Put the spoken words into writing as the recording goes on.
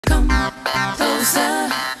Come closer,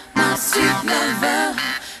 my sweet lover.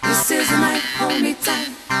 This is the night, hold me tight.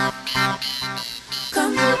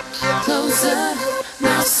 Come closer,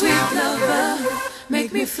 my sweet lover.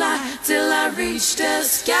 Make me fly till I reach the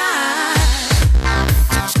sky.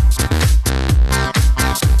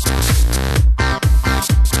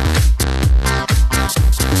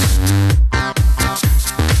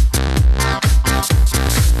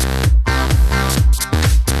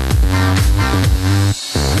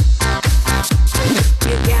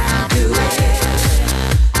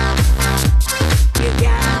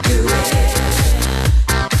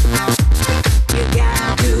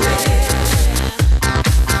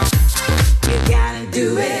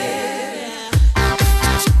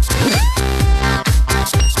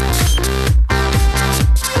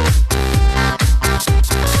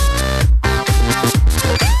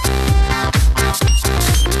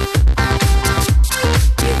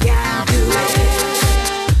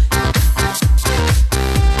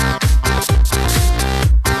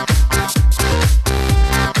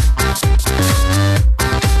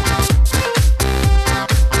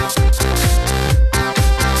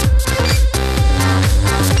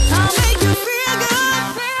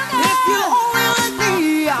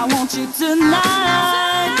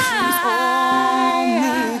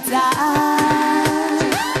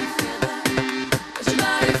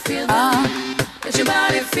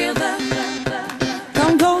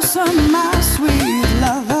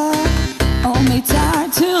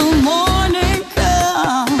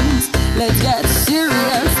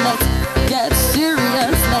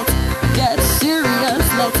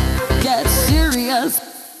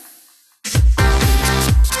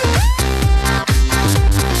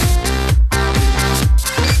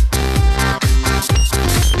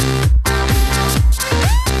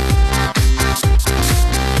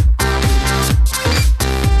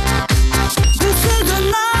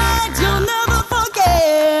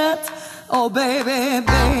 Oh baby,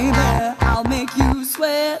 baby, I'll make you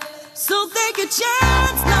sweat. So take a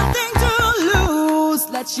chance, nothing to lose.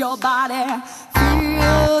 Let your body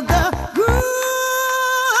feel the